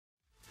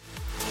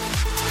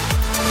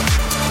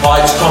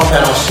Hi, it's Tom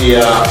Panos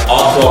here.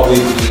 I've got with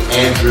me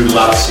Andrew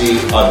Lutzy.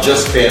 I've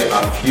just spent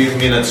a few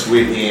minutes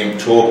with him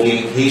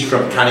talking. He's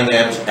from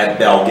Cunningham's at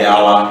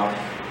Balgowlah,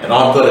 and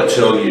I've got to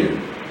tell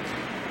you,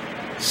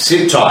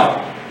 sit tight.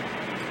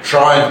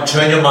 Try and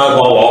turn your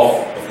mobile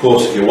off. Of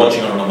course, if you're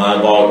watching on a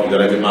mobile, you've got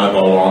to have your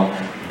mobile on.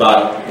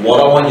 But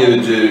what I want you to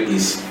do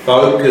is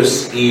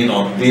focus in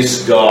on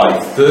this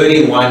guy,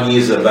 31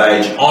 years of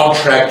age, on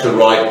track to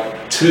write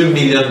 $2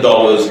 million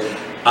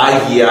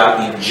a year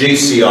in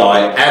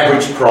GCI,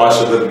 average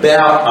price of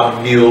about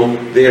 $1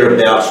 million,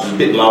 thereabouts. It's a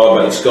bit lower,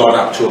 but it's gone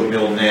up to $1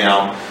 million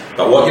now.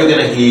 But what you're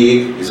going to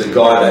hear is a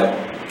guy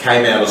that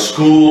came out of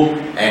school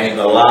and in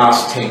the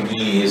last 10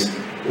 years,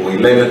 or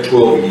 11,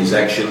 12 years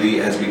actually,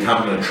 has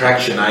become an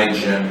attraction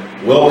agent.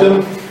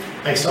 Welcome.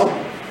 Thanks, Tom.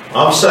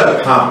 I'm so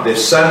pumped.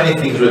 There's so many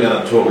things we're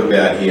going to talk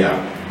about here.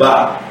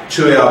 But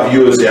to our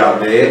viewers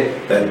out there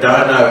that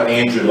don't know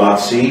Andrew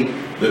Lutzy,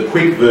 the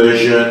quick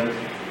version,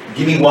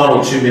 give me 1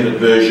 or 2 minute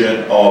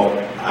version of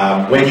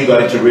when you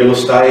got into real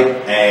estate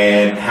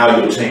and how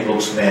your team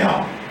looks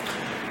now.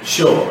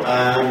 Sure.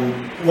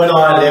 When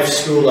I left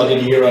school, I did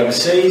a year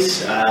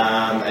overseas,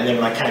 and then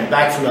when I came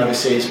back from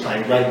overseas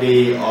playing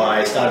rugby,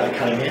 I started at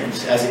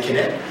Cunningham's as a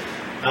cadet.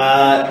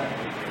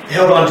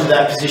 Held on to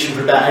that position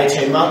for about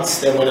 18 months,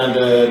 then went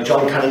under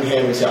John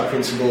Cunningham as our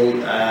principal,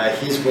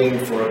 his wing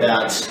for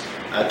about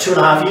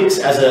 2.5 years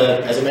as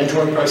a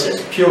mentoring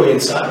process, purely in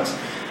sales.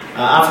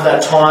 After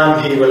that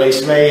time, he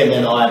released me, and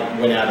then I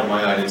went out on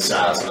my own in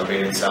sales, and I've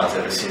been in sales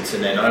ever since.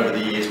 And then over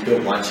the years,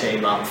 built my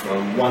team up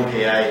from 1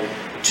 PA,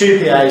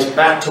 2 PAs,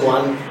 back to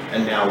 1,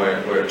 and now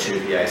we're at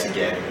 2 PAs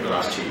again in the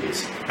last 2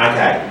 years.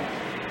 Okay.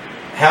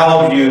 How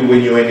old were you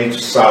when you went into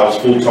sales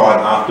full-time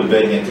after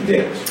being into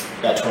debts?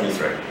 About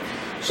 23.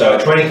 So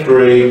at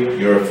 23,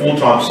 you're a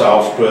full-time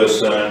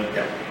salesperson.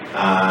 Yep.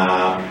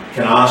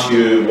 Can I ask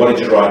you, what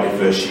did you write your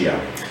first year?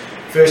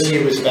 First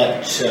year was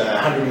about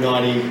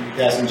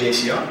 190,000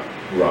 GCI.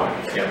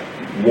 Right. Yep.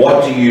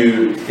 What do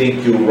you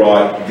think you'll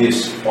write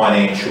this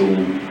financial,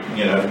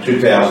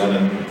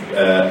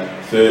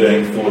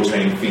 2013,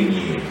 14 fin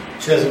year?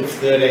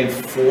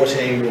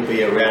 2013-14 will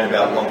be around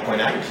about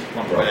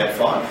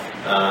 1.85.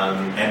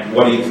 And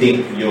what do you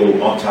think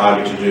you're on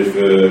target to do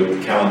for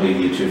calendar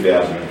year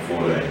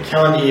 2014?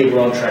 Calendar year, we're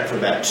on track for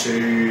about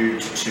 2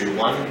 to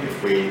 2-1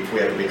 if we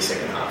have a big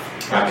second half.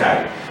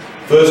 Okay.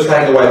 First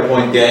takeaway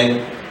point,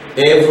 gang.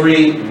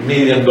 Every $1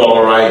 million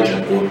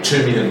agent or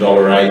 $2 million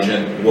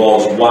agent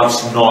was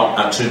once not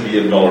a $2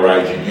 million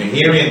agent. You're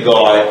hearing a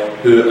guy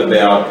who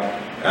about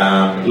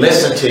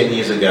less than 10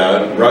 years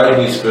ago wrote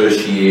in his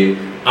first year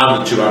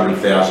under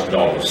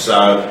 $200,000. So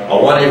I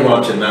want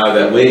everyone to know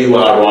that where you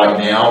are right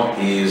now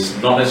is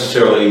not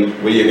necessarily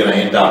where you're going to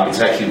end up. It's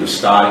actually the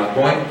starting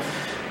point.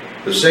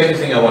 The second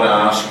thing I want to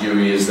ask you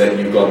is that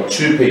you've got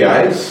 2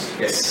 PAs.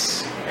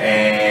 Yes.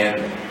 And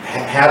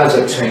how does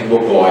a team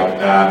look like?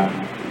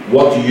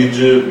 What do you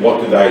do?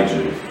 What do they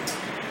do?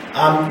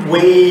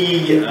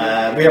 We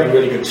have a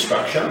really good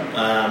structure,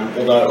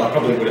 although I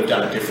probably would have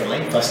done it differently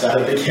if I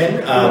started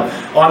again.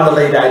 I'm the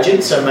lead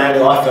agent, so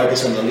mainly I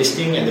focus on the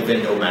listing and the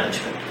vendor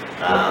management.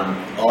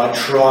 I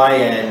try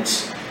and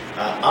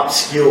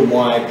upskill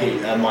my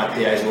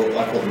PAs, or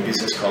I call them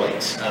business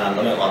colleagues. I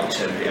don't like the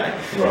term PA.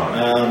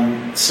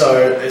 Right.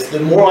 So the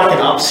more I can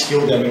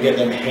upskill them and get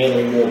them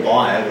handling more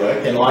buyer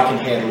work, then I can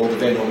handle all the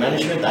vendor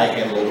management, they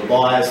handle all the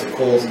buyers, the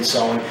calls and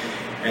so on,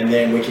 and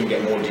then we can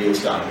get more deals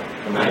done.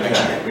 And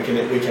we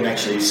can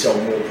actually sell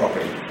more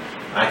property.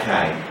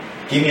 Okay.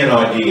 Give me an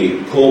idea.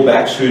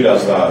 Callbacks, who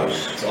does those?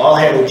 So I'll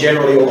handle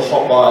generally all the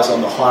hot buyers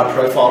on the high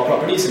profile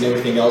properties, and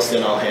everything else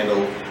then I'll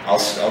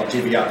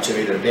divvy up to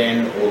either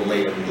Ben or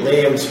Liam.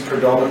 Liam's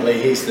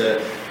predominantly, he's the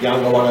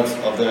younger one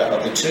of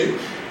the two.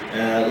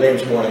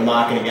 Liam's more in a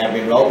marketing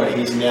admin role, but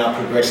he's now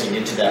progressing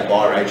into that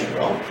buyer agent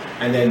role.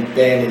 And then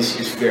Ben is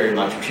very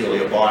much purely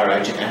a buyer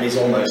agent, and he's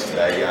almost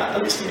a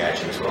listing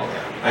agent as well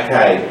now.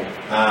 Okay.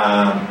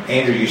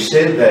 Andrew, you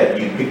said that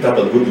you picked up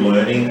a good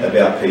learning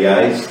about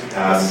PAs.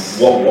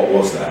 What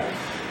was that?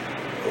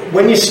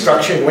 When you're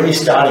starting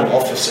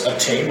off a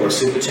team or a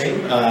super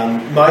team,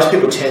 most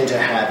people tend to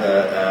have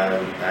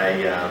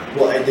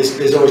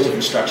there's always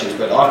different structures,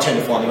 but I tend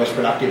to find the most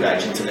productive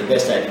agents and the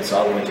best agents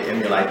I wanted to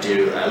emulate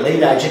do a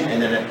lead agent and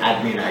then an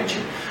admin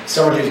agent.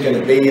 Someone who's going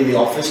to be in the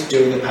office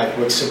doing the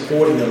paperwork,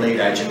 supporting the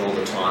lead agent all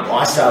the time.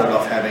 I started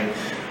off having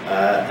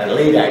a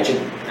lead agent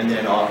and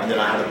then I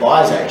had a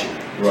buyer's agent.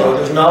 Right. So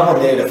there's no one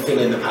there to fill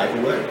in the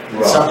paperwork.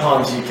 Right.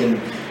 Sometimes you can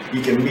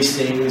miss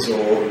things,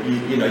 or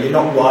you're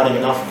not writing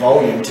enough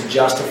volume to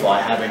justify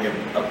having a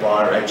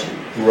buyer agent.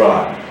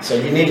 Right. So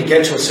you need to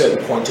get to a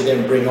certain point to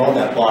then bring on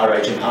that buyer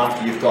agent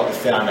after you've got the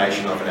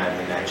foundation of an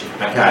admin agent.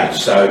 Okay,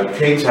 so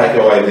key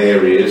takeaway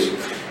there is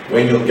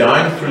when you're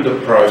going through the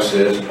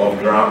process of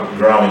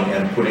growing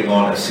and putting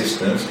on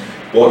assistants,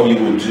 what you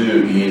would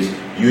do is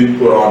you'd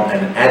put on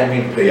an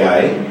admin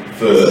PA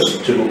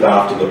first to look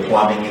after the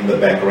plumbing in the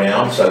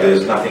background, so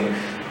there's nothing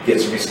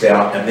gets missed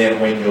out, and then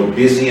when you're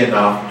busy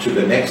enough to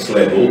the next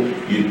level,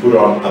 you put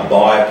on a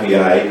buyer PA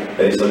that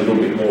is a little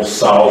bit more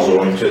sales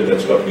oriented,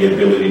 that's got the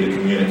ability to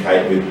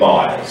communicate with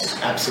buyers.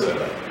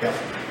 Absolutely. Yep.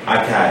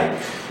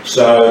 Okay,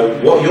 so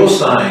what you're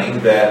saying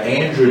that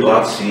Andrew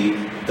Lutzy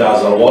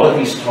does a lot of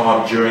his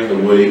time during the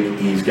week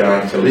is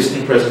going to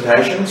listing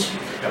presentations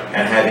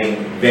and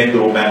having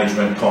vendor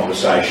management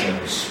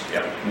conversations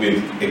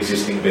with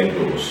existing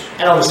vendors.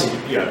 And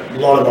obviously, a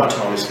lot of my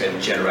time is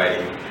spent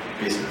generating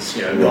business.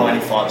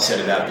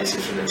 95% of our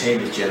business from the team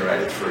is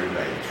generated through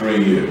me.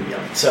 Through you.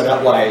 Yeah. So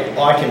that way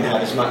I can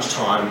have as much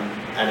time,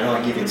 and then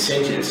I give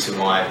incentives to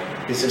my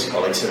business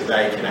colleagues so that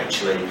they can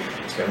actually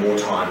spend more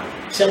time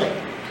selling.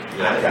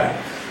 Okay.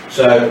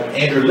 So,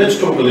 Andrew, let's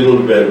talk a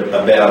little bit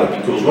about it,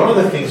 because one of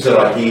the things that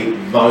I hear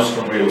most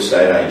from real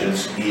estate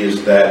agents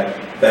is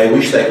that they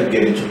wish they could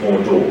get into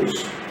more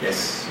doors.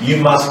 Yes. You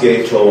must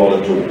get into a lot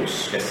of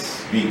doors.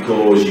 Yes.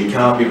 Because you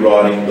can't be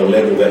riding the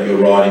level that you're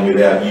riding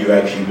without you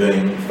actually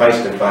being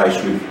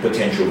face-to-face with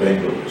potential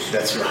vendors.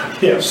 That's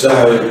right. Yeah.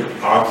 So,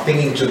 I'm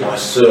thinking to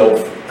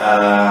myself,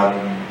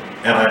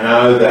 and I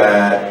know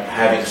that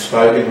having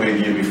spoken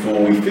with you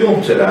before we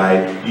filmed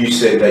today, you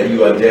said that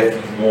you are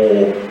definitely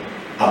more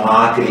a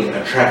marketing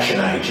attraction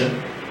agent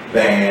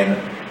than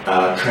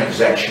a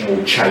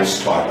transactional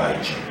chase type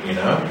agent,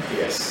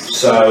 Yes.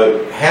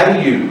 So how do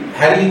you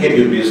get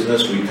your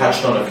business? We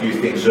touched on a few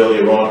things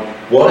earlier on.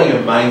 What are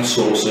your main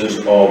sources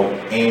of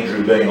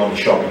Andrew being on the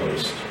shopping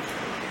list?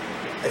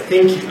 I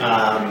think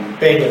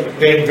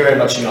being very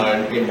much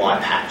known in my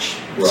patch.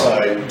 Right.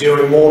 So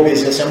doing more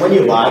business, and when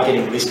you are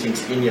getting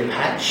listings in your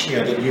patch,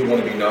 that you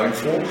want to be known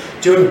for,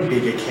 doing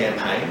bigger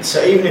campaigns.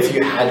 So even if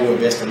you had to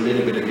invest a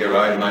little bit of your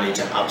own money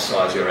to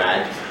upsize your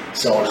ad,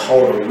 so I'd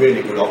hold a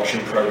really good auction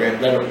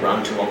program, let it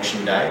run to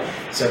auction day,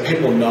 so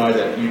people know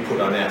that you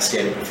put on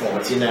outstanding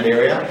performance in that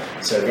area.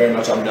 So very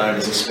much I'm known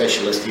as a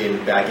specialist in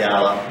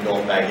Balgowlah,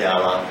 North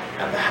Balgowlah,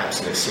 and perhaps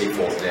in the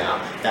Seaforth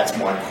now. That's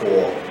my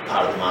core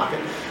part of the market.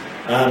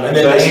 And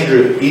then so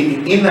Andrew,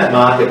 in that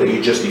market that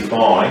you just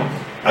defined,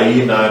 are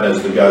you known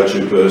as the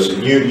go-to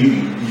person?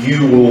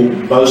 You will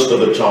most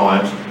of the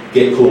times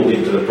get called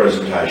into the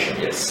presentation.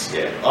 Yes,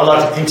 yeah. I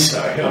like to think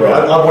so.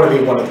 Right. I want to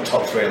be one of the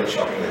top 3 on the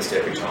shopping list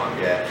every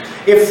time, yeah.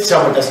 If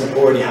someone doesn't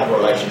already have a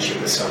relationship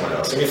with someone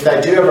else, and if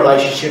they do have a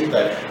relationship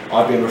that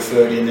I've been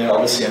referred in there,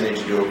 obviously I need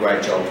to do a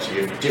great job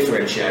to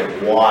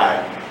differentiate why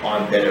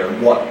I'm better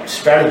and what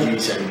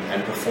strategies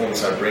and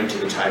performance I bring to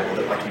the table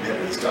that my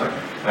competitors don't.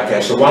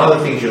 Okay, so one of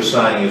the things you're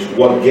saying is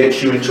what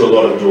gets you into a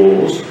lot of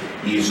doors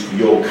is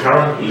your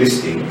current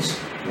listings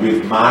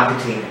with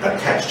marketing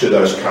attached to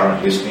those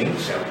current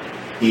listings.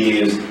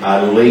 Is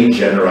a lead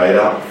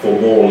generator for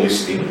more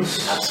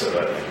listings.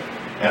 Absolutely.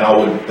 And I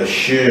would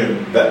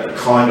assume that the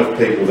kind of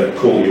people that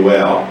call you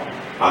out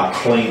are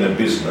cleaner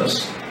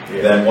business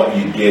than what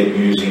you get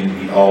using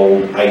the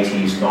old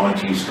 80s,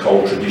 90s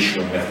cold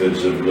traditional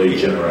methods of lead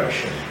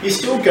generation. You're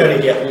still going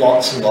to get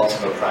lots and lots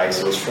of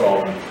appraisals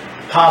from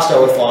past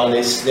OFI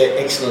lists. They're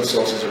excellent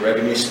sources of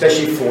revenue,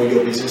 especially for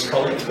your business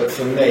colleagues. But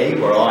for me,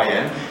 where I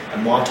am,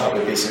 and my type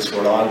of business,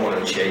 what I want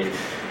to achieve,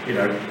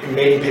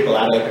 meeting people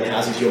at open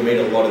houses, you'll meet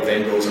a lot of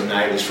vendors and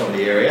neighbours from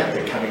the area.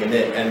 They're coming in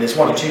there, and there's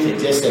one or two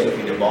things. Yes, they're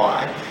looking to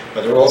buy,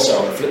 but they're also,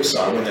 on the flip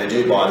side, when they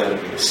do buy, they're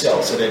looking to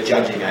sell. So they're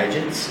judging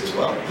agents as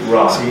well.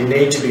 Right. So you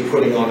need to be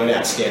putting on an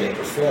outstanding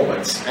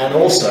performance. And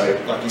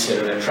also, like you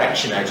said, an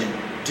attraction agent,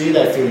 do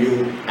they feel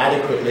you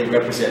adequately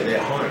represent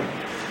their home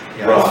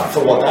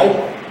for what they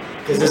want?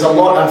 Because there's a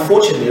lot,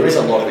 unfortunately, there is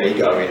a lot of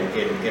ego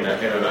in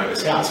an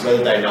owner's house,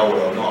 whether they know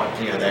it or not.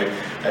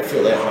 They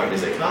feel their home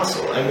is their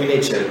castle, and we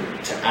need to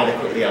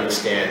adequately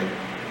understand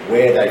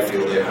where they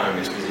feel their home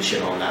is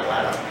positioned on that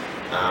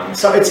ladder.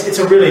 So it's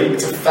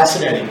a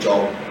fascinating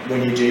job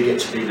when you do get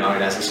to be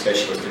known as a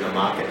specialist in a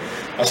market.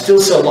 I still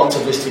sell lots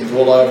of listings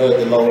all over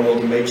the lower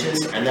northern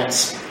beaches, and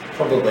that's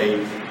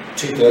probably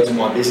 2/3 of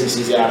my business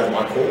is out of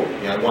my core.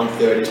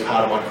 1/3 is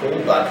part of my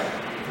core, but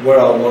where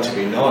I want to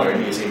be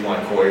known is in my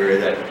core area.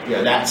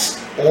 That that's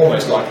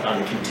almost like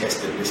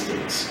uncontested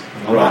listings.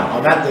 Right.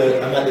 I'm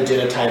at the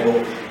dinner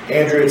table.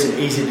 Andrew, it's an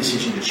easy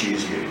decision to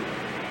choose you.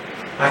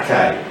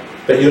 Okay,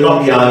 but you're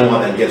not the only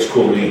one that gets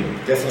called in.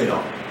 Definitely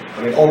not.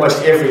 I mean,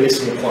 almost every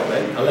listing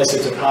appointment, unless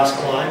it's a past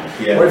client,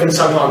 Yeah. or even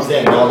sometimes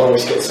then, I'll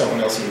always get someone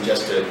else in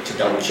just to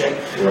double check.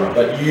 Right.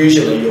 But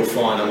usually you'll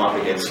find I'm up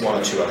against one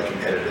or two other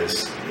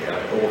competitors,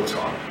 all the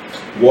time.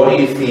 What do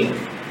you think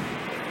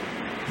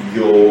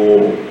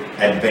your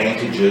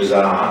advantages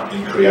are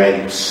in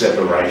creating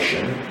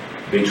separation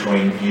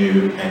between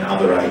you and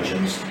other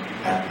agents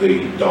at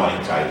the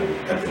dining table,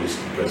 at the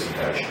listing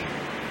presentation?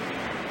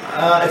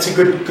 It's a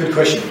good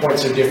question.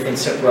 Points of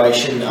difference,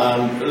 separation.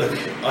 Look,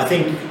 I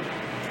think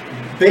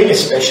being a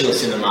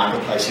specialist in the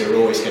marketplace, you're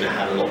always going to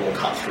have a lot more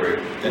cut through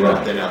than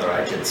other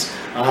agents.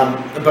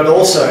 But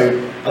also,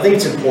 I think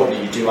it's important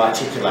that you do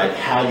articulate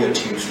how your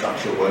team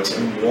structure works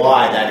and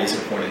why that is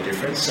a point of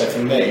difference. So for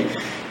me,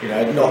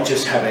 not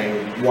just having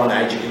one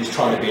agent who's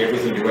trying to be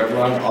everything to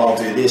everyone. I'll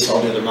do this,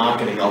 I'll do the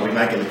marketing, I'll be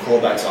making the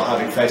callbacks, I'll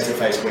having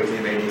face-to-face weekly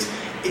meetings.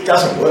 it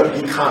doesn't work.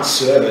 You can't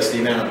service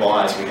the amount of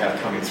buyers we have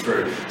coming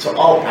through. So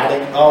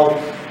I'll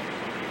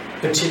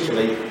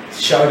particularly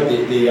show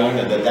the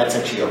owner that that's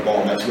actually a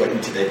bomb, that's working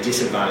to their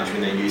disadvantage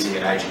when they're using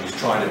an agent who's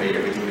trying to be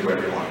everything to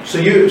everyone. So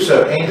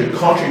Andrew,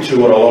 contrary to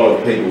what a lot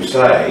of people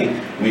say,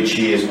 which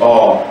is,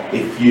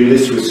 if you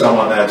list with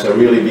someone that's a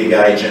really big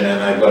agent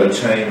and they've got a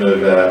team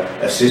of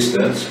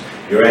assistants,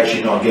 you're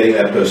actually not getting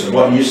that person.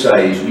 What you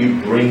say is you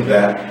bring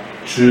that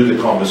to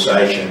the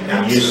conversation and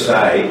Absolutely. You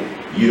say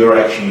you're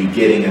actually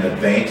getting an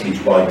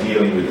advantage by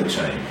dealing with the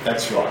team.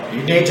 That's right.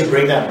 You need to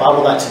bring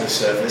bubble that to the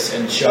surface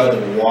and show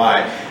them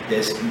why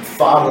there's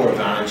far more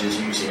advantages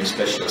using a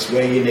specialist.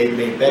 Where you need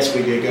me best,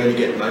 where you're going to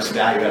get most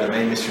value out of me,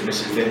 Mr. and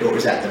Mrs. Vendor,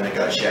 is at the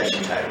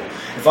negotiation table.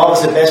 If I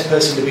was the best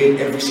person to be at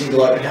every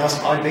single open house,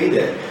 I'd be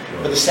there.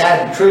 Right. But the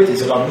sad truth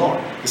is that I'm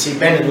not. You see,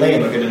 Ben and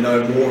Liam are going to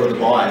know more of the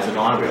buyers than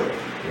I will.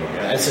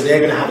 Right. And so they're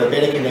going to have a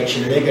better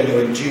connection and they're going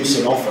to induce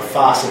an offer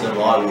faster than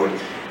I would.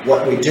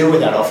 What we do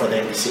with that offer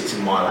then sits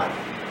in my lap.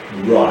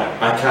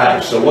 Right,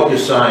 okay, so what you're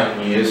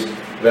saying is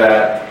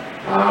that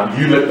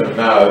you let them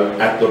know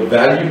at the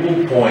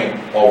valuable point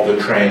of the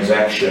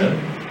transaction,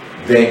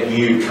 then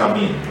you come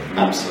in.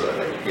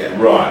 Absolutely, yeah.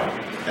 Right.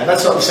 And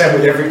that's not the same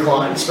with every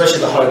client, especially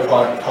the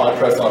high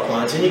profile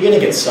clients. And you're going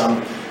to get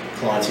some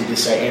clients who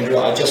just say, Andrew,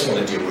 I just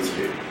want to deal with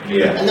you.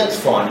 Yeah. And that's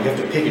fine, you have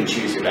to pick and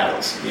choose your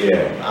battles.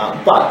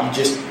 Yeah. But you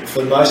just,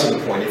 for most of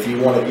the point, if you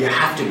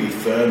have to be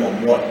firm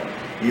on what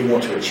you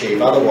want to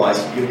achieve. Otherwise,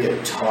 you'll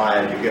get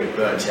tired, you'll get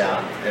burnt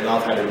out. And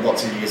I've had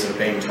lots of years of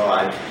being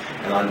tired.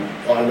 And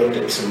I looked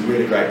at some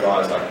really great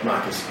guys like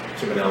Marcus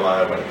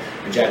Timonello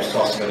and James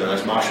Tosterman and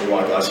those Marshall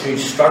White guys who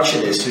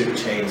structure their super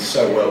teams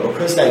so well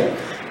because they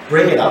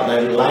bring it up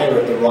and they layer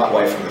it the right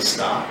way from the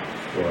start.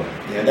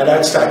 Right. They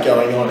don't start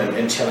going on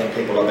and telling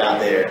people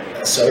about their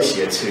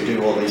associates who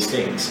do all these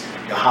things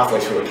halfway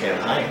through a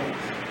campaign.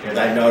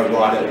 They know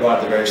right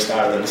at the very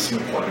start of the listing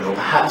appointment, or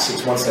perhaps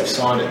it's once they've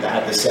signed it, they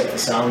have the set for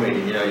sale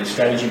meeting, your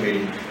strategy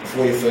meeting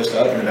before you first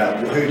open about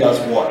who does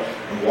what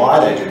and why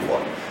they do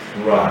what.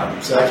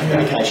 Right. So that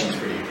communication is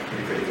pretty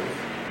critical.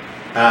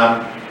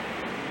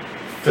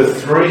 For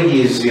 3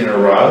 years in a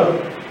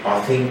row,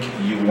 I think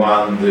you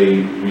won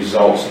the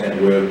Results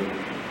Network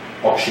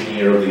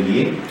Auctioneer of the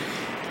Year.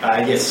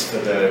 Yes, for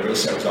the Real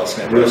Estate Results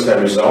Network. Real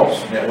Estate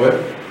Results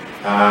Network.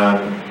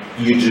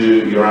 You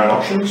do your own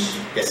auctions?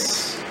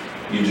 Yes.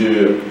 You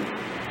do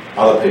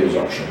other people's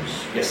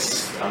auctions?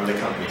 Yes, I'm the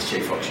company's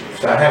chief auctioneer.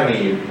 So how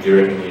many do you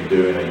reckon you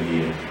do in a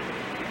year?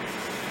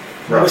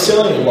 We're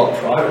selling a lot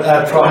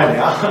prior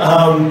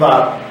now,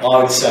 but I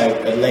would say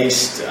at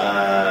least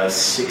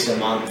 6 a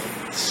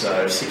month,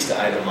 so 6 to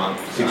 8 a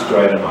month. 6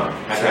 to 8 a month.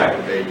 Okay. That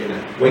would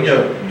be, When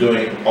you're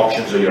doing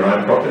auctions of your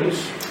own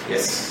properties,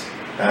 yes.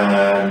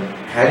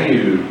 How do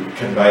you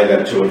convey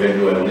that to a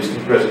vendor in a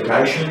listing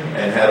presentation,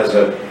 and how does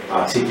it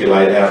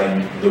articulate out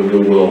in the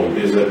real world?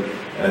 Is it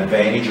an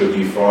advantage, or do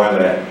you find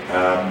that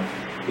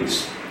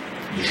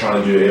you're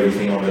trying to do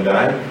everything on the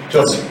day?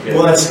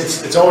 Well,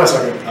 it's almost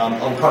like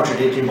I'm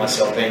contradicting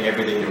myself, being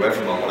everything to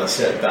everyone, what I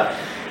said, but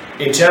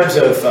in terms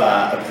of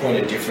a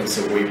point of difference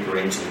that we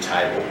bring to the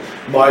table,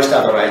 most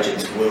other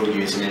agents will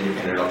use an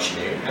independent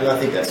auctioneer, and I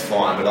think that's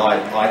fine, but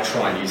I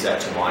try and use that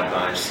to my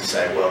advantage to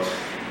say, well,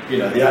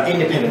 the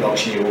independent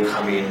auctioneer will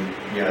come in,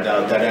 they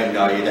don't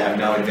know you, they have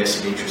no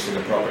invested interest in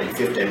the property.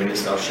 15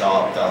 minutes they'll show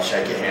up, they'll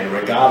shake your hand,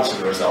 regardless of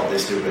the result, they're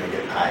still going to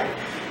get paid.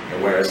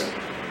 Whereas,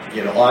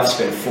 I've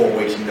spent 4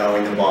 weeks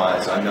knowing the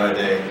buyers. I know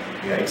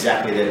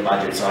exactly their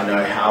budgets. I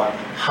know how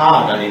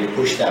hard I need to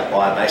push that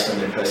buyer based on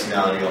their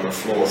personality on the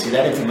floor. See,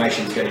 that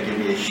information is going to give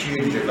me a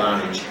huge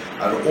advantage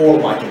over all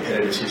of my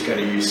competitors who's going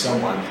to use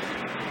someone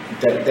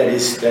that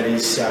is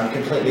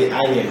completely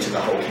alien to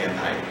the whole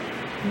campaign.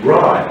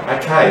 Right,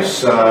 okay,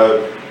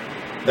 so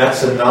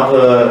that's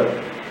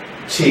another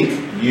tick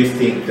you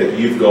think that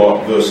you've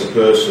got versus a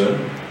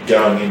person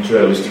going into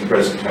a listing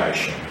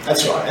presentation.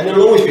 That's right, and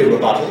there'll always be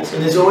rebuttals,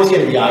 and there's always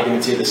going to be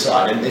arguments either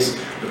side, and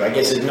I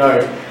guess there's no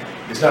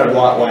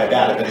right way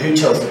about it, but who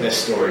tells the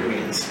best story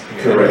wins.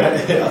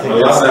 Correct. I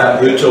love that,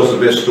 who tells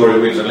the best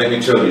story wins, and let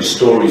me tell you,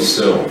 stories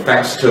sell.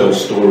 Facts tell,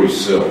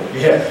 stories sell.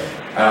 Yeah.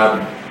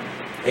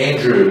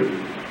 Andrew,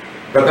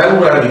 but that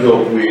will only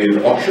help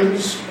with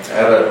auctions,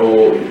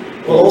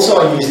 Well, also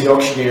I use the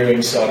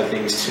auctioneering side of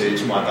things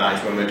to my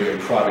advantage when we're doing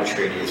private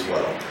treaty as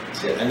well.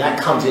 So, and that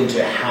comes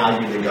into how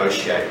you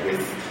negotiate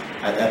with,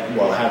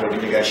 how we're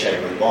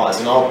negotiating with buyers.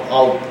 And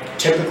I'll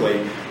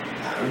typically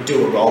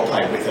do a role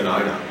play with an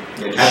owner.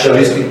 At the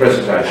listing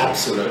presentation?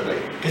 Absolutely.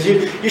 Because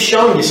you're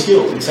showing your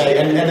skills and say,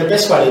 and the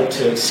best way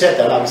to set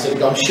that up is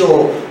that I'm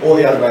sure all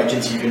the other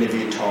agents you've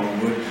interviewed, Tom,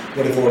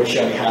 would have already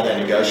shown you how they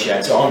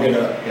negotiate. So I'm going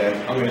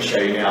to show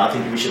you now. I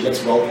think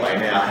let's role play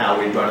now how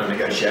we run a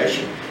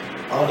negotiation.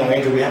 Oh no,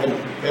 Andrew, we haven't.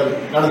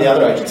 None of the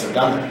other agents have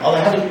done that. Oh, they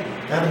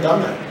haven't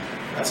done that.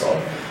 That's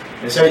odd.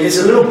 And so it's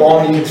a little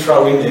bomb you can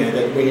throw in there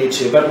that we need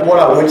to. But what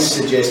I would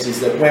suggest is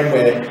that when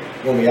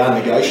we are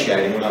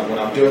negotiating, when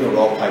I'm doing the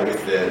role play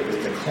with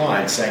the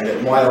client, saying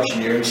that my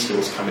auctioneering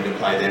skills come into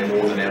play there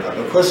more than ever,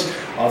 because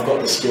I've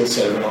got the skill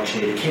set of an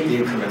auctioneer to keep the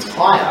increments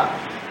higher.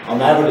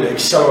 I'm able to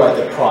accelerate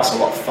the price a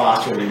lot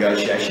faster in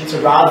negotiation.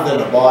 So rather than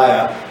a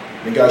buyer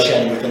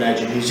negotiating with an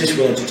agent who's just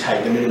willing to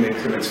take the minimum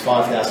increments,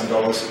 $5,000,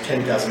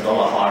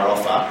 $10,000 higher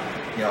offer,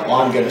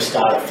 I'm going to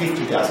start at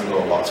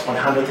 $50,000 lots,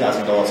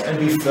 $100,000, and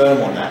be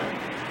firm on that.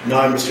 No,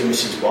 Mr. and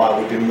Mrs. Buyer,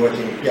 we've been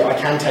working, I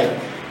can take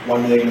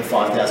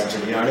 $1,005,000 to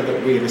the owner,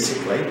 but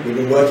realistically, we've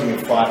been working in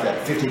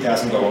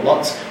 $50,000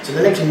 lots. So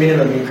the next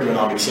minimum increment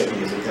I'm accepting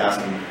is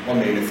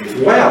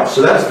 $1,050,000. Wow!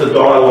 So that's the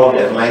dialogue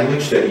and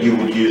language that you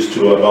would use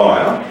to a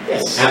buyer,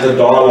 yes, and the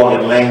dialogue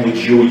and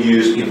language you would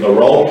use in the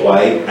role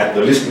play at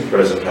the listing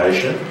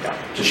presentation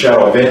to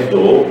show a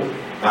vendor,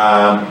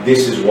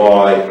 this is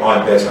why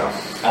I'm better.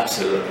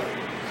 Absolutely.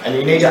 And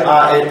you need to,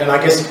 and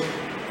I guess,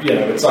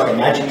 it's like a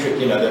magic trick,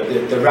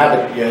 the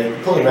rabbit,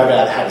 pulling rabbit out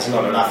of the hat is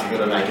not enough, you've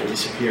got to make it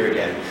disappear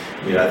again.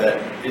 That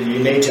you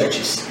need to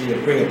actually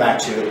bring it back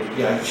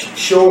to,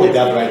 surely the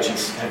other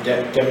agents have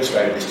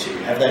demonstrated this to you.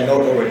 Have they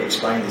not already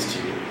explained this to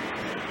you?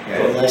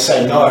 And they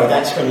say, no,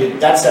 that's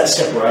that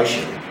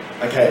separation.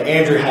 Okay,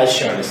 Andrew has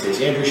shown us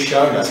this. Andrew's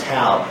shown us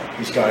how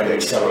he's going to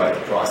accelerate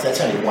the price. That's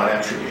only one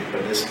attribute,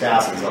 but there's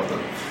thousands of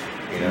them.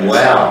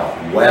 Wow.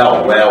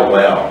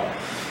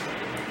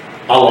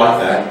 I like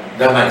that.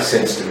 That makes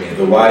sense to me.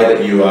 The way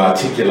that you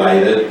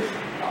articulated,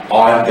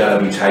 I'm going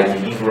to be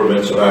taking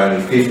increments of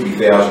only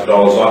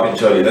 $50,000. I can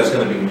tell you that's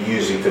going to be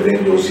music to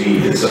vendors'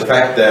 ears. The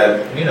fact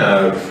that, you're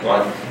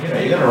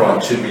going to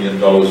write $2 million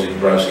in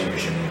gross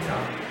commission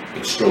income.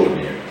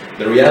 Extraordinary.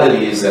 The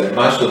reality is that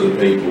most of the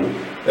people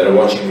that are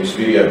watching this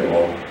video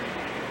blog,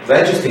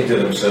 they just think to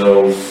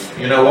themselves,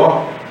 you know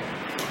what?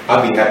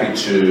 I'd be happy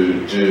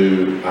to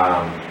do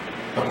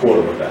a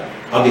quarter of that.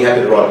 I'd be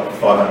happy to write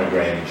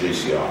 $500,000 in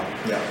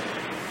GCI. Yeah.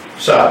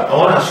 So I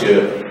want to ask you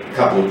a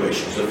couple of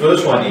questions. The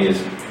first one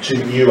is to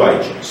new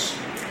agents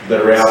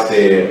that are out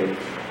there.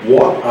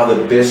 What are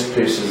the best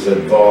pieces of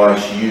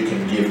advice you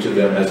can give to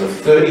them as a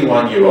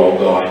 31-year-old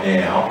guy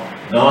now,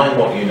 knowing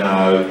what you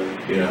know,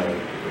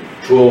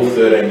 12,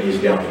 13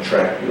 years down the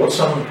track? What's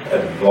some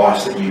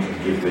advice that you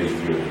can give these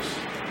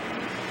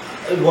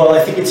viewers? Well,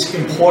 I think it's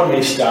important when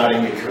you're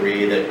starting your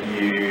career that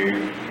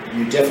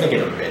you definitely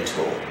get a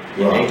mentor.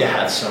 You need to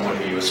have someone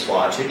who you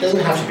aspire to. It doesn't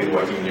have to be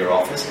working in your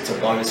office. It's a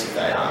bonus if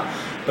they are.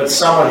 But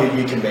someone who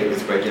you can meet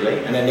with regularly,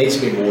 and it needs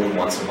to be more than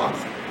once a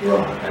month.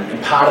 Right.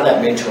 And part of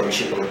that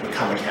mentorship will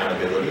become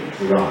accountability.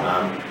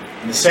 Right.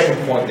 And the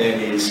second point then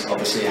is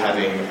obviously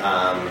having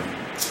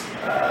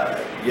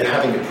you're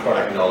having your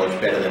product knowledge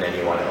better than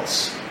anyone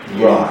else.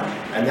 Right.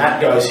 And that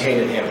goes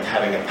hand in hand with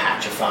having a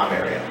patch of farm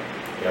area.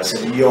 So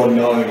that you're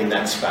known in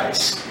that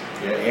space.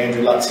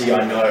 Andrew Lutzy,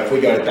 I know if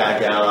we go to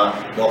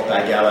Balgowlah, North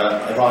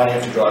Balgowlah, if I only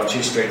have to drive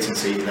 2 streets and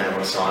see his name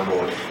on a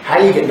signboard. How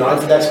do you get known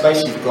for that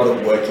space? You've got to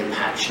work your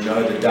patch.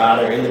 Know the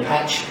data in the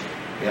patch,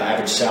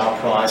 average sale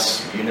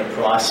price, unit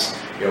price,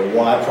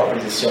 why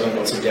properties are selling,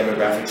 what's the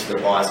demographics of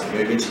the buyers that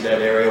move into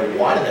that area,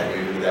 why do they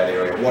move into that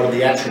area, what are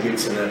the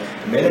attributes and the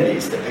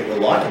amenities that people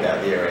like about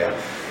the area.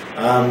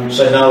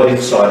 So know it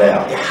inside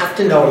out. You have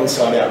to know it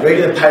inside out.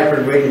 Reading the paper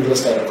and reading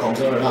realestate.com is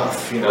not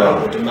enough,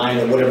 or Domain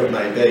or whatever it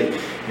may be.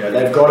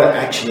 They've got to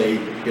actually,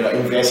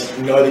 invest,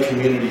 know the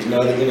communities,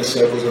 know the inner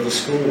circles of the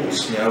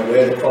schools,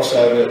 where the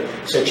crossover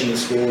section of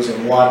the schools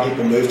and why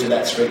people move to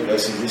that street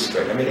versus this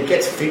street. I mean, it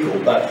gets fickle,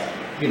 but,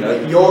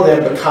 you're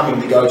then becoming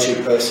the go-to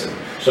person.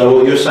 So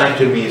what you're saying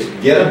to me is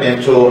get a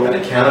mentor, an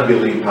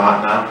accountability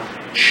partner,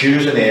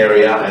 choose an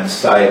area and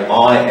say,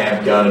 I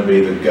am going to be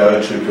the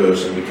go-to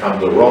person, become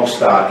the rock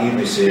star in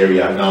this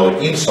area, know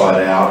it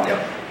inside out.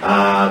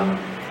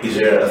 Yep. Is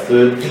there a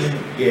third thing?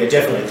 Yeah,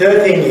 definitely.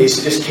 Third thing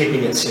is just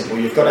keeping it simple.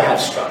 You've got to have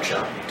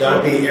structure.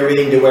 Don't be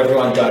everything to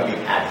everyone. Don't be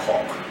ad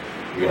hoc.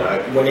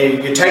 When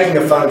you're taking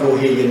a phone call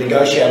here, you're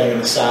negotiating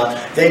on a sale,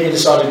 then you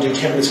decide to do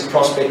 10 minutes of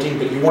prospecting,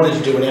 but you wanted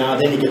to do an hour,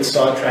 then you get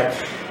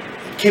sidetracked.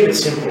 Keep it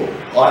simple.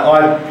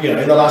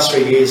 In the last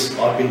 3 years,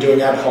 I've been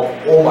doing ad hoc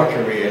all my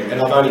career,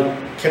 and I've only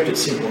kept it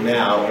simple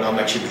now, and I'm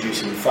actually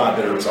producing far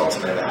better results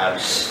than I ever have.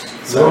 Right.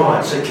 So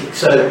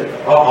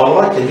I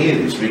like to hear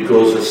this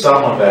because as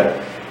someone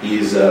that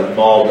is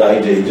mild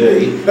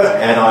ADD,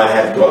 and I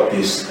have got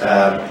this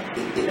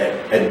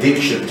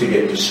addiction to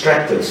get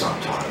distracted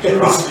sometimes.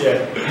 Right?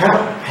 Yeah.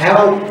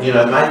 How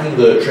making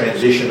the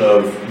transition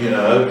of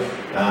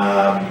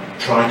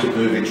trying to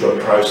move into a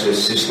process,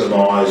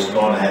 systemised,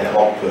 non-ad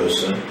hoc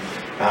person.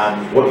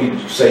 What you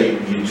say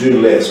you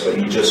do less, but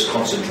you just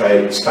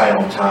concentrate, stay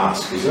on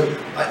task, is it?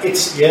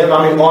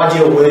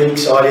 Ideal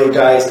weeks, ideal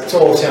days, it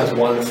all sounds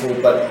wonderful,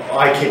 but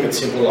I keep it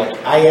simple. Like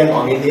AM,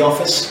 I'm in the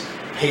office,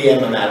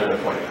 PM, I'm out at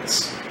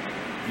appointments.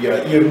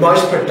 You're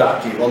most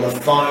productive on the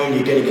phone,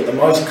 you're going to get the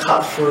most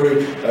cut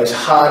through, those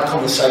hard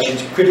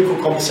conversations, critical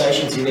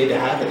conversations you need to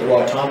have at the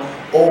right time,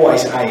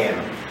 always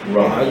AM.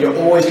 Right. You're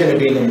always going to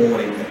be in the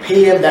morning.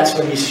 PM, that's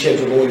when you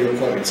schedule all your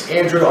appointments.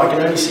 Andrew, I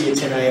can only see you at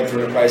 10 a.m. for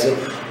an appraisal.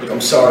 Look,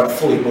 I'm sorry, I'm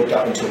fully booked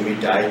up until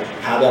midday.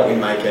 How about we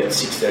make it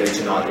 6:30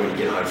 tonight when you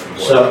get home from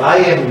work? So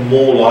AM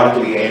more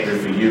likely, Andrew,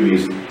 for you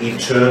is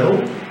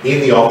internal,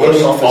 in the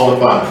office, on the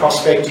phone.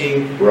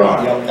 Prospecting.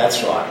 Right. Yep,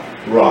 that's right.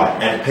 Right,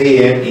 and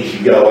PM is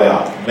you go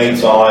out,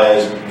 meet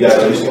buyers, go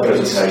to listing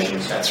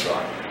presentations. That's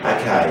right.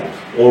 Okay,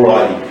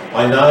 alrighty.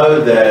 I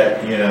know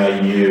that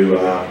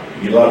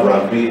you love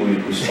rugby.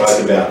 We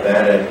spoke about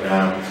that,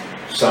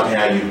 and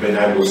somehow you've been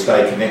able to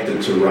stay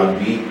connected to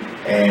rugby,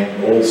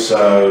 and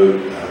also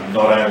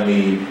not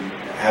only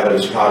have it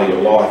as part of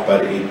your life,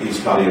 but it is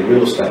part of your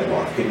real estate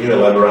life. Can you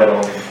elaborate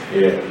on?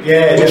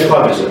 Yeah. Which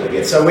club is it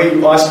again? So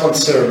I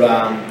sponsor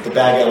the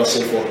Balgowlah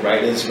Seaforth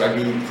Raiders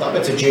Rugby Club.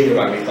 It's a junior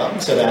rugby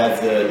club, so they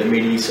have the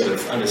mini sort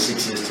of under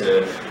 6s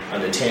to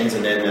under 10s,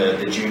 and then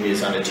the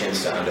juniors under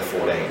 10s to under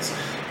 14s.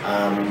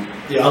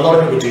 A lot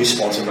of people do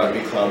sponsor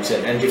rugby clubs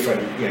and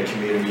different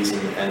communities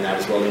and that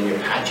as well in your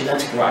patch, and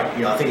that's great.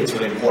 I think it's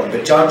really important.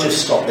 But don't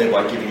just stop there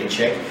by giving a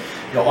check.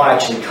 I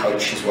actually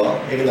coach as well,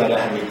 even though I don't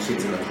have any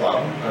kids in the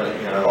club.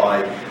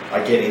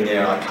 I get in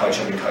there and I coach.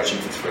 I've been coaching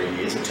for 3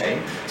 years, a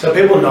team. So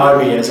people know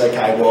me as,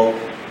 okay, well,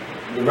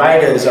 the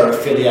Raiders are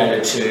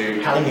affiliated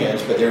to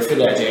Cunningham's, but they're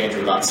affiliated to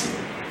Andrew Lutzy.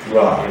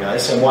 Right.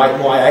 So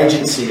my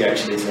agency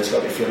actually has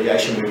got the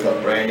affiliation. We've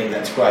got branding.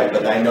 That's great.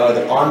 But they know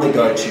that I'm the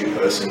go-to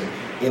person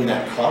in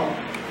that club.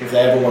 If they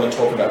ever want to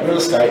talk about real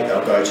estate,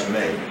 they'll go to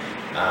me.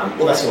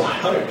 Well, that's what I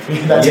hope.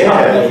 That's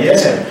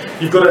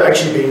You've got to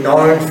actually be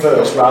known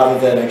first rather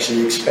than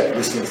actually expect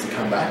listings to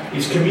come back.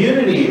 Is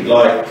community,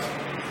 like,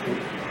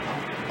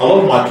 a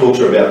lot of my talks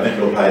are about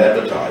vendor paid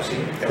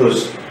advertising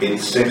because it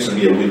seems to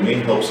be a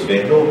win-win, helps the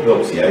vendor,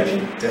 helps the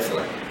agent.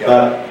 Definitely. Yep.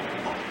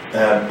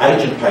 But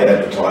agent paid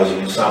advertising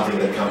is something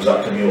that comes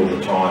up to me all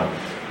the time.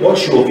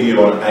 What's your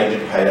view on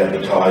agent paid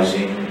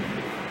advertising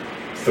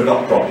for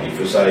not property,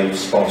 for say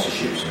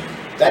sponsorships?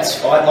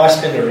 I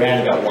spend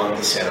around about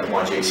 1% of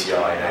my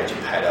GCI in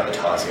agent paid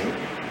advertising.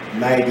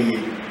 Maybe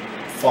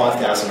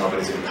 5,000 of it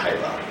is in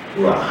paper.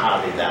 Right.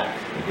 Hardly that.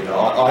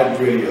 I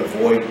really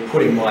avoid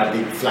putting my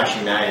big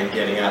flashy name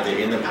getting out there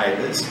in the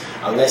papers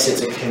unless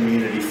it's a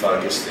community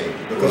focused thing.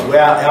 Because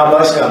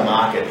most of our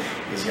market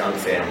is young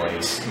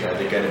families.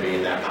 They're going to be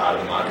in that part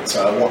of the market.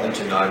 So I want them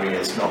to know me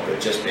as not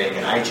just being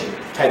an agent.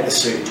 Take the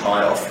suit and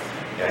tie off.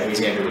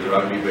 He's Andrew with the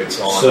rugby boots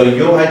on. So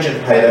your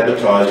agent paid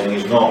advertising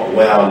is not,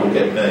 wow, look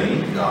at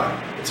me.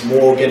 No, it's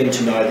more getting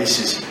to know this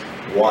is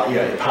what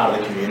part of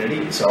the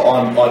community. So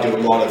I do a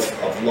lot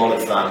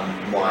of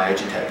my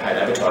agent paid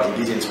advertising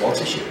is in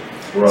sponsorship.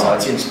 Right. So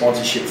it's in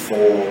sponsorship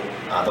for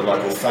the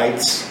local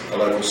faiths, the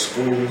local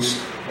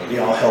schools.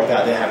 I'll help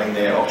out there having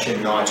their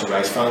auction night to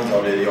raise funds.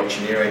 I'll do the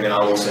auctioneering, and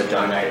I'll also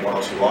donate 1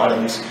 or 2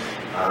 items.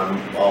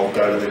 I'll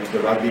go to the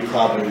rugby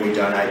club and we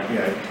donate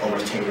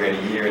almost 10 grand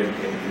a year in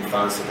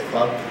funds to the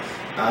club.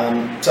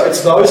 So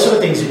it's those sort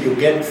of things that you'll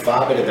get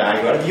far better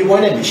value out of. You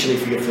won't initially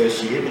for your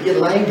first year, but you're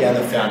laying down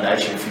the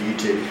foundation for you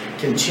to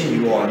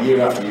continue on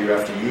year after year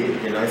after year.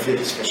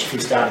 Especially if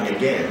you're starting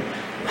again,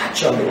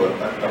 latch onto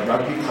a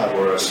rugby club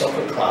or a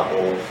soccer club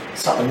or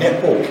a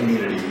netball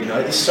community.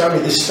 There's so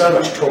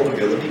much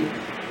talkability.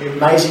 It's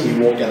amazing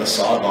you walk down the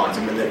sidelines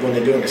and when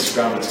they're doing a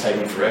scrum that's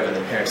taking forever and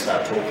the parents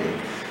start talking.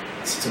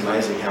 It's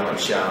amazing how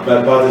much...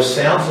 But by the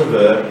sounds of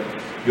it,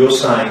 you're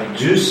saying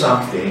do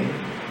something,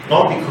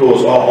 not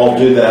because I'll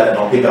do that and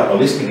I'll pick up a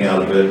listing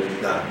out of it.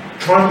 No.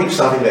 Try and pick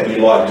something that you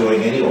like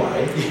doing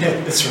anyway. Yeah,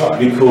 that's right.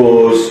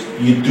 Because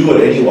you do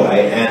it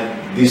anyway,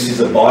 and this is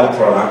a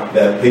byproduct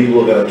that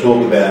people are going to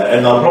talk about,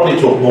 and they'll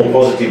probably talk more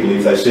positively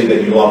if they see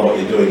that you love what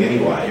you're doing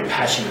anyway. You're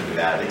passionate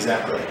about it,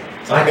 exactly.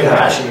 Like being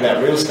passionate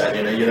about real estate.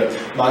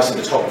 Most of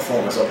the top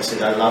performers, obviously,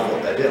 they love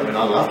what they do. I mean,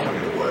 I love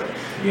coming to work.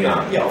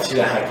 Obviously,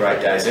 you don't have great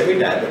days every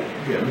day,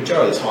 but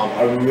majority of the time,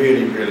 I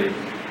really, really,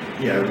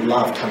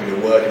 love coming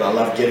to work, and I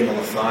love getting on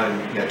the phone,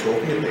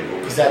 talking to people,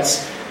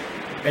 because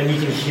and you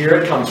can hear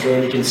it come through,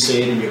 and you can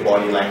see it in your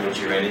body language,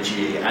 your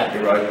energy, at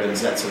your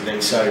opens, that sort of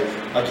thing. So,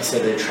 like you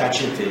said, the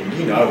attraction thing,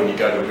 when you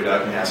go to a good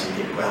open house, and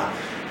you think, wow,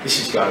 this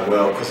is going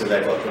well because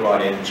they've got the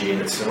right energy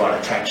and it's the right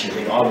attraction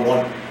thing. I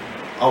want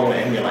to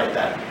emulate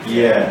that.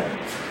 Yeah.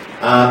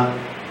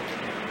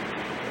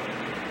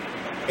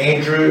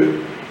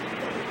 Andrew,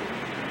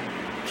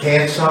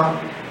 cancer.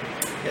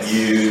 Yes.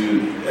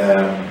 You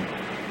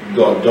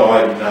got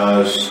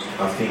diagnosed,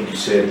 I think you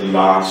said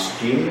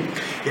last year?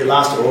 Yeah,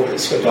 last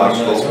August got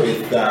diagnosed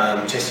with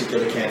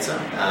testicular cancer,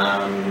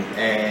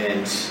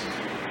 and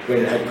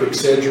went and had quick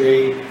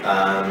surgery,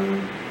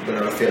 went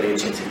on a fairly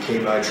intensive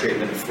chemo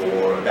treatment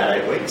for about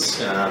 8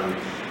 weeks,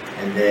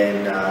 and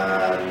then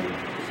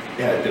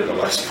a bit of a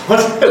low spot.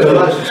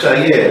 So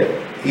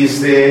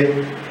is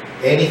there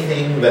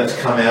anything that's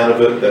come out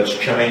of it that's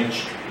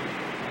changed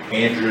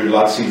Andrew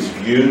Lutzy's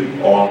view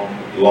on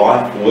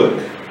life,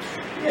 work?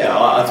 Yeah,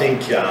 I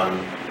think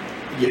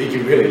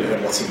you really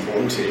learn what's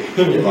important to you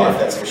in your life,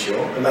 that's for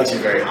sure. It makes you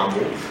very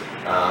humble.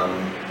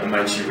 It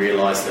makes you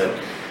realise that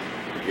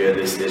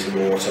there's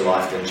more to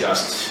life than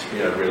just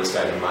real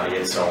estate and money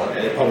and so on.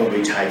 And it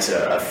probably takes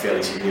a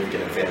fairly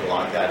significant event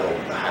like that, or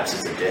perhaps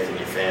it's a death in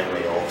your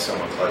family or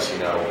someone close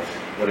or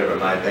whatever it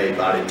may be.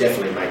 But it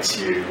definitely makes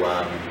you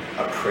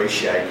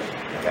appreciate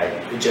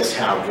just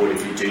how good,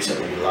 if you do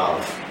something you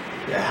love,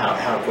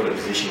 how good a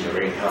position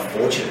you're in, how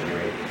fortunate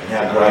you're in.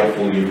 how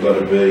grateful you've got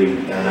to be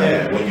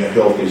when your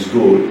health is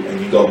good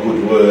and you've got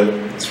good work.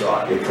 That's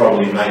right. It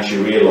probably makes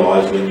you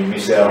realise when you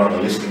miss out on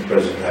a listing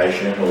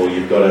presentation or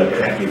you've got a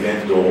crank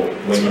event or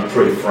when you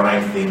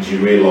pre-frame things, you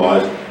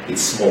realise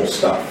it's small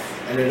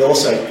stuff. And it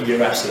also,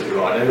 you're absolutely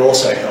right, and it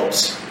also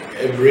helps.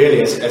 It really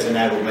has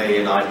enabled me,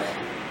 and I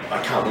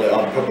can't believe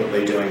I'm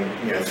probably doing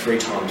 3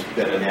 times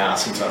better now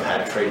since I've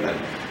had treatment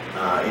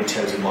in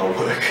terms of my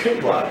work,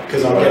 right?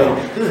 Because I'm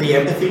getting the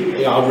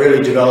empathy. I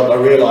really developed. I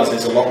realise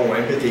there's a lot more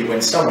empathy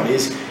when someone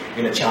is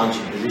in a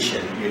challenging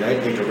position. You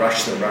don't need to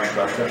rush them.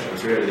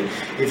 It's really,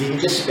 if you can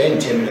just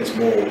spend 10 minutes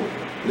more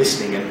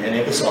listening and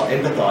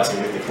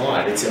empathising with the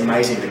client, it's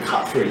amazing the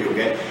cut through you'll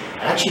get.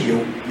 And actually,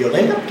 you'll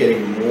end up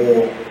getting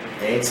more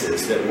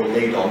answers that will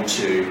lead on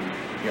to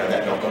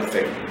that knock-on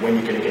effect, when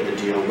you're going to get the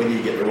deal, whether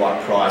you get the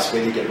right price,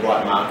 whether you get the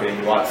right marketing,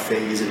 the right fee,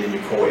 is it in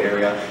your core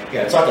area?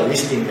 It's like a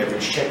listing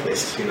leverage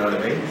checklist, you know what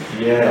I mean?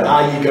 Yeah.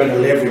 Are you going to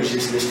leverage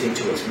this listing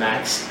to its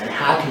max? And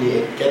how can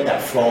you get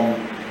that from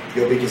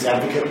your biggest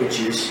advocate, which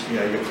is,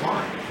 your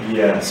client?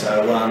 Yeah.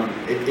 So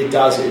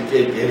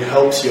it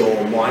helps your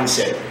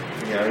mindset,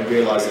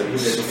 realise that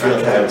there's a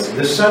few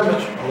There's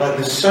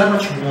so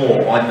much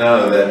more I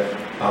know that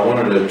I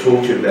wanted to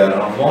talk to you about,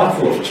 and I'm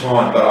mindful of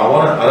time, but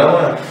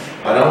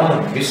I don't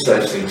want to miss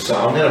those things, so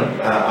I'm going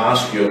to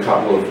ask you a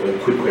couple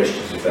of quick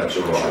questions, if that's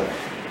all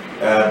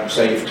right.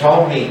 So you've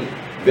told me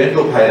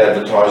vendor paid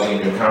advertising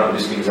in your current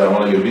listings are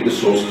one of your biggest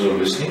sources of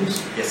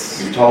listings.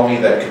 Yes. You've told me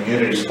that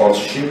community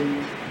sponsorship,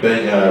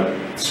 being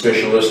a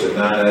specialist and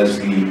known as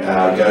the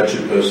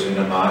go-to person in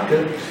the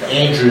market.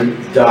 Andrew,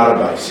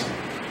 database.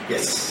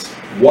 Yes.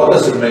 What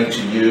does it mean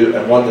to you,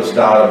 and what does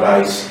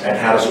database, and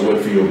how does it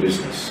work for your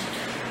business?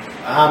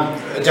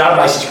 A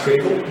database is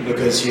critical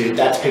because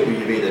that's people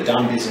you've either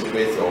done business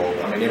with, or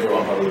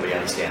everyone probably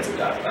understands the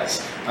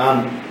database.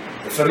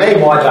 For me,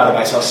 my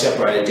database, I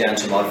separate it down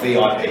to my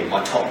VIP,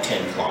 my top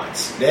 10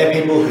 clients. They're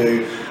people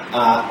who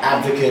are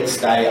advocates.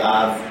 They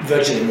are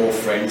virtually more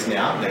friends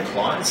now than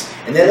clients,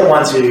 and they're the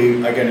ones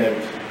who are going to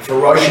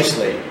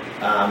ferociously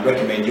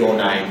recommend your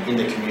name in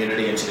the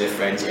community and to their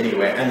friends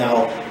anywhere, and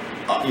they'll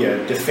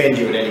defend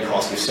you at any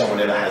cost if someone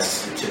ever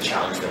has to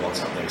challenge them on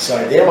something.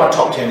 So they're my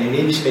top 10. You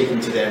need to be speaking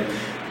to them,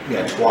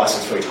 twice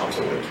or 3 times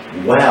a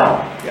week.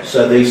 Wow. Yep.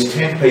 So these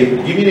 10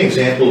 people, give me an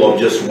example of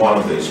just one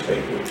of these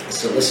people. A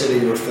solicitor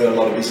you refer a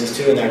lot of business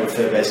to, and they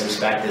refer business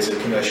back. There's a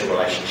commercial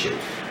relationship.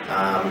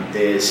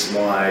 There's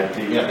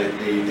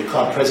the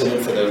club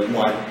president for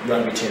my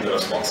rugby team that I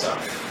sponsor.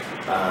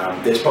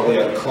 There's probably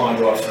a client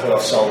who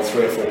I've sold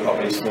 3 or 4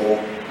 properties for.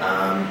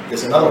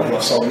 There's another one who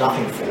I've sold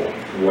nothing for.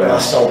 Wow. I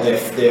sold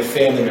their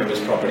family member's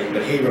property,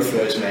 but he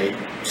refers me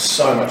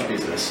so much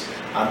business.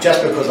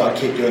 Just because I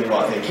keep doing the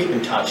right thing, keep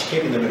in touch,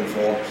 keeping them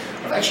informed.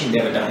 I've actually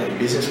never done any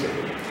business with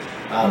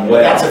them.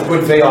 Wow. That's a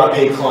good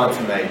VIP client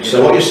for me.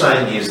 So what you're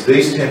saying is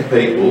these 10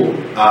 people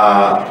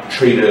are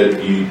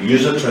treated, you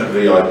use the term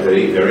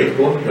VIP, very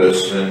important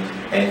person,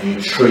 and you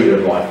treat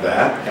them like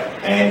that.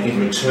 Yep. And in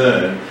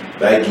return,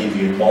 they give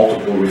you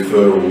multiple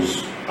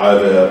referrals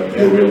over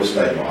your real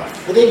estate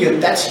life. Well,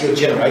 that's your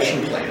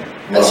generation plan.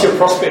 That's your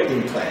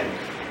prospecting plan.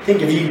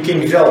 Think if you can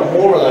develop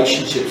more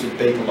relationships with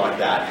people like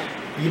that,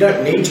 you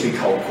don't need to be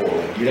cold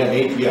calling. You don't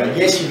need,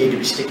 yes, you need to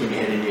be sticking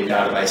your head in your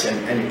database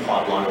and your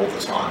pipeline all the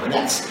time. And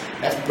that's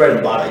bread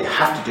and butter. You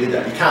have to do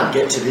that. You can't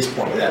get to this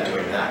point without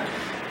doing that.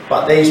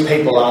 But these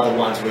people are the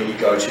ones where you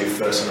go to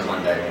first on a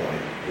Monday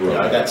morning.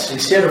 Right. That's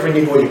instead of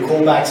ringing all your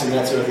callbacks and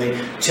that sort of thing,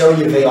 tell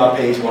your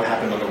VIPs what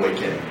happened on the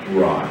weekend.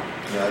 Right.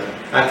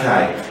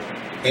 Okay.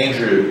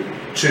 Andrew,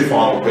 2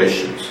 final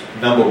questions.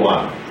 Number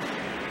 1,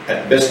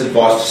 best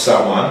advice to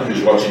someone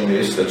who's watching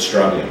this that's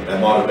struggling. They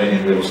might have been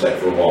in real estate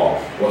for a while.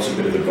 What's a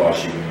bit of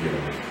advice you can give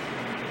them?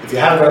 If you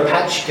haven't got a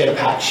patch, get a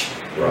patch.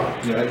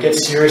 Right. Get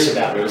serious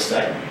about real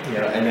estate.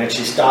 And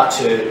actually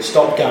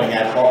stop going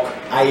ad hoc.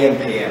 AM,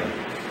 PM.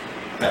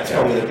 That's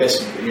probably the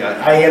best.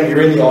 AM,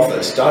 you're in the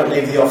office. Don't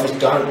leave the office.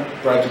 Don't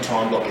break your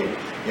time blocking.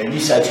 You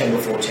say 10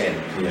 before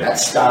 10. Yeah. That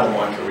started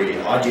my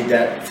career. I did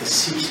that for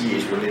 6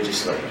 years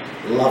religiously.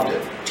 Loved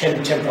it.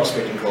 10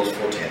 prospecting calls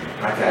before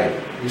 10. Okay.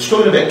 You're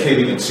talking about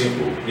keeping it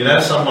simple.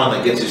 Someone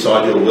that gets this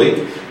ideal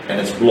week and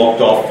it's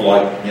blocked off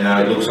like,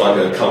 it looks like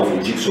a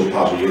colourful jigsaw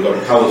puzzle. You've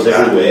got colours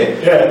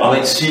everywhere.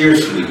 Yeah.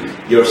 Seriously,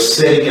 you're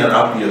setting it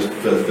up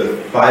for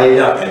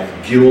failure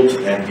and guilt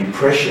and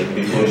depression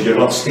because you're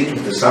not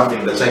sticking to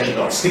something that's actually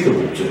not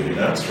stickable to,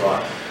 That's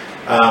right.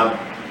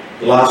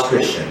 Last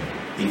question.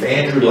 If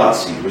Andrew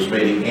Lutzy was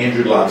meeting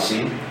Andrew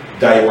Lutzy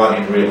day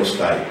 1 in real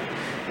estate,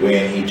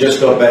 when he just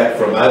got back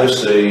from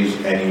overseas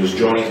and he was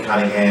joining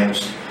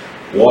Cunningham's,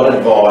 what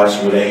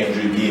advice would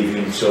Andrew give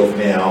himself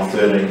now,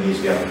 13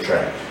 years down the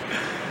track?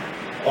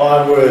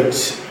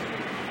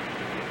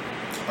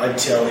 I'd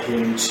tell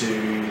him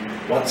to,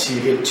 once you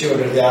hit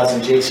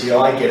 200,000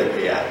 GCI, get a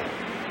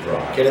PA.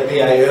 Right. Get a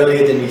PA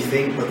earlier than you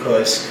think,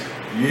 because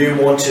you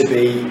want to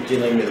be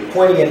dealing with the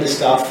pointy end of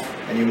stuff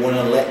and you want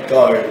to let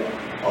go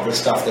of the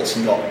stuff that's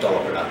not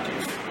dollar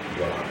productive.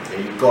 Right. So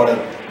you've got to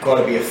got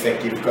to be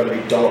effective, got to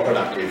be dollar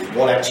productive.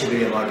 What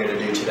activity am I going to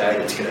do today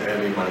that's going to earn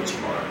me money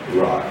tomorrow?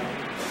 Right.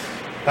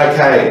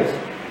 Okay.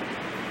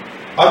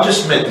 I've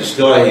just met this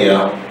guy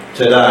here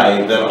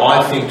today that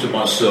I think to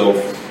myself,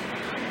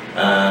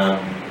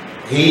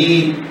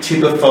 he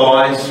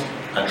typifies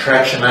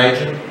attraction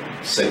agent,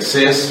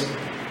 success,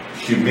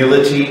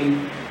 humility,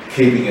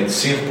 keeping it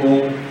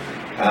simple.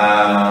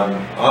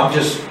 I'm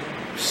just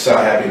so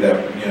happy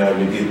that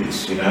we did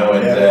this,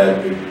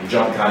 and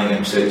John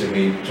Cunningham said to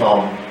me,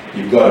 Tom,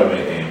 you've got to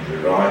meet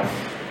Andrew, right?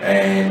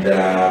 And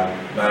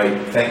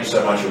mate, thank you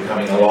so much for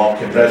coming along.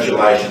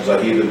 Congratulations,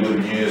 I hear the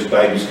good news,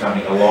 baby's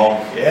coming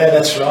along. Yeah,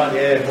 that's right,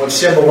 yeah. Well,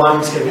 December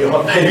 1 is going to be a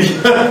hot baby.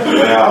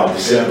 Wow,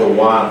 December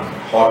 1,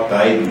 hot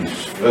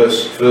babies.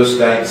 First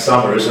day in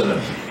summer, isn't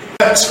it?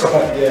 That's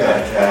right,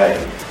 yeah.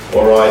 Okay,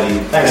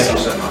 alrighty. Thanks Thank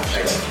you so much.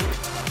 Thanks.